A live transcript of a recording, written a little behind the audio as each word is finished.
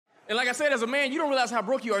And like I said, as a man, you don't realize how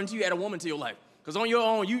broke you are until you add a woman to your life. Because on your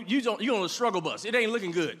own, you're on a struggle bus. It ain't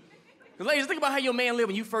looking good. Because ladies, think about how your man lived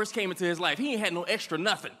when you first came into his life. He ain't had no extra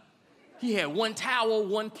nothing. He had one towel,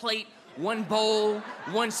 one plate, one bowl,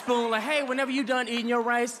 one spoon. Like, hey, whenever you done eating your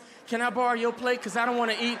rice, can I borrow your plate? Because I don't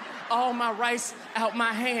want to eat all my rice out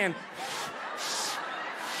my hand.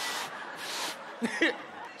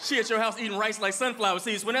 She at your house eating rice like sunflower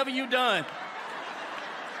seeds. Whenever you done.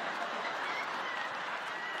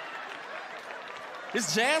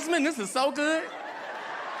 It's Jasmine. This is so good.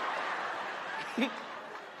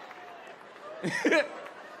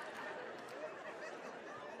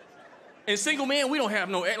 And single men, we don't have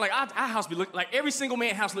no, like our house be look like every single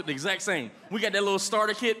man house look the exact same. We got that little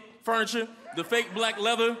starter kit furniture, the fake black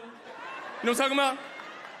leather. You know what I'm talking about?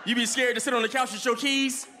 You be scared to sit on the couch with your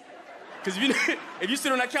keys. Because if you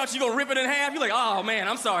sit on that couch, you're going to rip it in half. You're like, oh, man,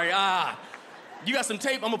 I'm sorry. You got some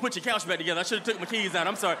tape, I'm going to put your couch back together. I should have took my keys out.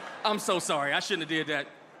 I'm sorry. I'm so sorry. I shouldn't have did that.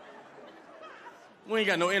 We ain't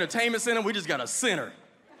got no entertainment center. We just got a center.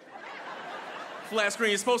 Flat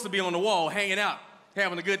screen is supposed to be on the wall, hanging out,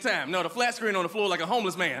 having a good time. No, the flat screen on the floor like a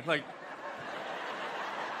homeless man. Like,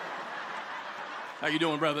 how you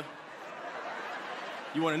doing, brother?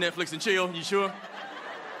 You want to Netflix and chill? You sure?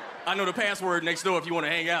 I know the password next door if you want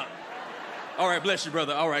to hang out. All right, bless you,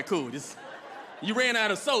 brother. All right, cool. You ran out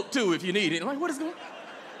of soap, too, if you need it. I'm like, what is going on?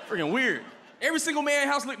 Freaking weird. Every single man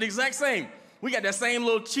house looked the exact same. We got that same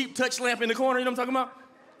little cheap touch lamp in the corner, you know what I'm talking about?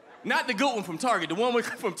 Not the good one from Target. The one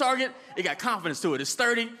from Target, it got confidence to it. It's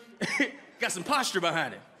sturdy. Got some posture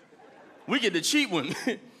behind it. We get the cheap one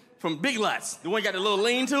from Big Lots. The one got the little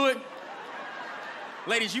lean to it.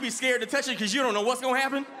 Ladies, you be scared to touch it because you don't know what's going to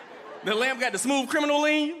happen. The lamp got the smooth criminal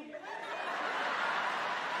lean.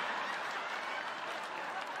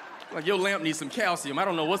 Like, your lamp needs some calcium. I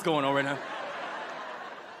don't know what's going on right now.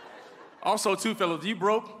 Also, too, fellas, if you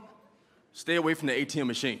broke, stay away from the ATM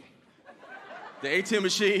machine. The ATM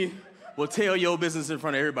machine will tell your business in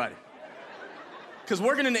front of everybody. Because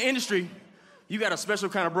working in the industry, you got a special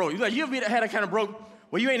kind of broke. You ever had a kind of broke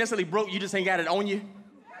where you ain't necessarily broke, you just ain't got it on you?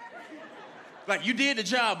 Like, you did the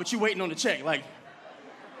job, but you waiting on the check. Like,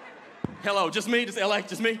 hello, just me? Just LA,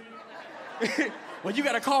 just me? Well, you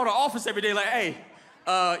got to call the office every day like, hey,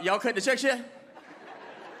 y'all cut the checks yet?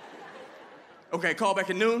 Okay, call back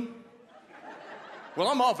at noon. Well,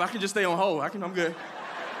 I'm off. I can just stay on hold. I'm good.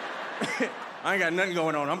 I ain't got nothing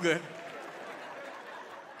going on. I'm good.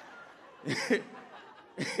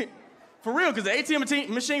 For real, because the ATM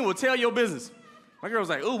machine will tell your business. My girl was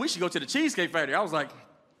like, ooh, we should go to the Cheesecake Factory. I was like,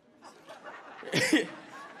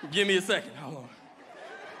 give me a second. Hold on.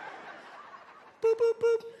 Boop, boop,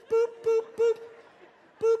 boop, boop, boop, boop.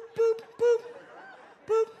 Boop, boop, boop.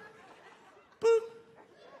 Boop, boop.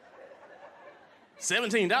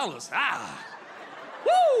 $17. Ah.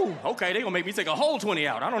 Woo! Okay, they gonna make me take a whole 20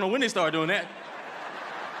 out. I don't know when they started doing that.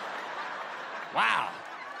 Wow.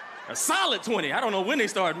 A solid 20. I don't know when they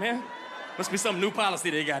started, man. Must be some new policy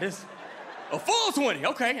they got. This. A full 20.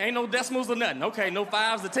 Okay, ain't no decimals or nothing. Okay, no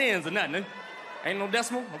 5s or 10s or nothing. Ain't no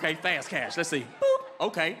decimal? Okay, fast cash. Let's see. Boop.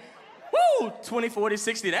 Okay. Woo! 20, 40,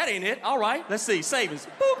 60. That ain't it. All right. Let's see. Savings.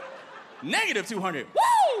 Boop. Negative 200.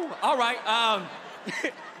 Woo! All right.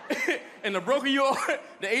 And the broker you are,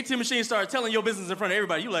 the ATM machine started telling your business in front of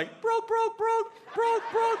everybody. You like, broke, broke, broke, broke,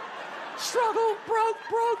 broke, struggle, broke,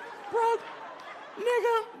 broke, broke,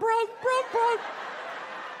 nigga, broke, broke, broke,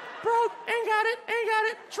 broke, ain't got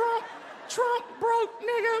it, Trump, broke,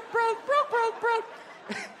 nigga, broke, broke, broke, broke.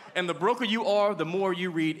 And the broker you are, the more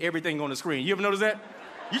you read everything on the screen. You ever notice that?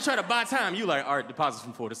 You try to buy time, you like, all right, deposits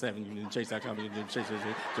from 4 to 7. You can chase.com, chase.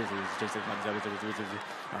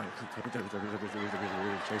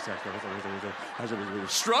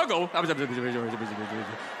 Struggle? I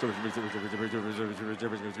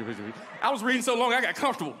was reading so long, I got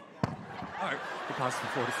comfortable. All right, deposits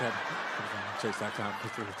from 4 to 7. Chase.com.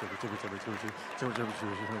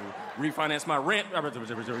 Refinance my rent.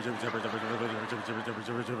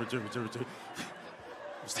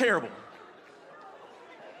 It's terrible.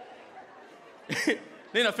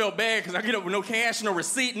 Then I felt bad because I get up with no cash, no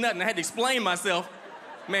receipt, nothing. I had to explain myself.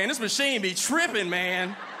 Man, this machine be tripping,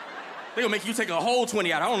 man. They gonna make you take a whole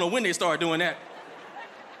 20 out. I don't know when they started doing that.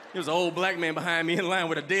 There was an old black man behind me in line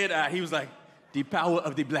with a dead eye. He was like, the power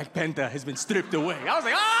of the Black Panther has been stripped away. I was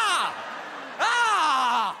like,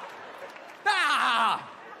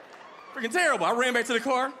 freaking terrible. I ran back to the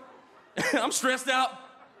car. I'm stressed out.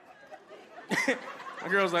 My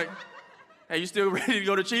girl's like, hey, you still ready to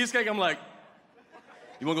go to Cheesecake? I'm like,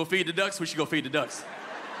 you wanna go feed the ducks? We should go feed the ducks.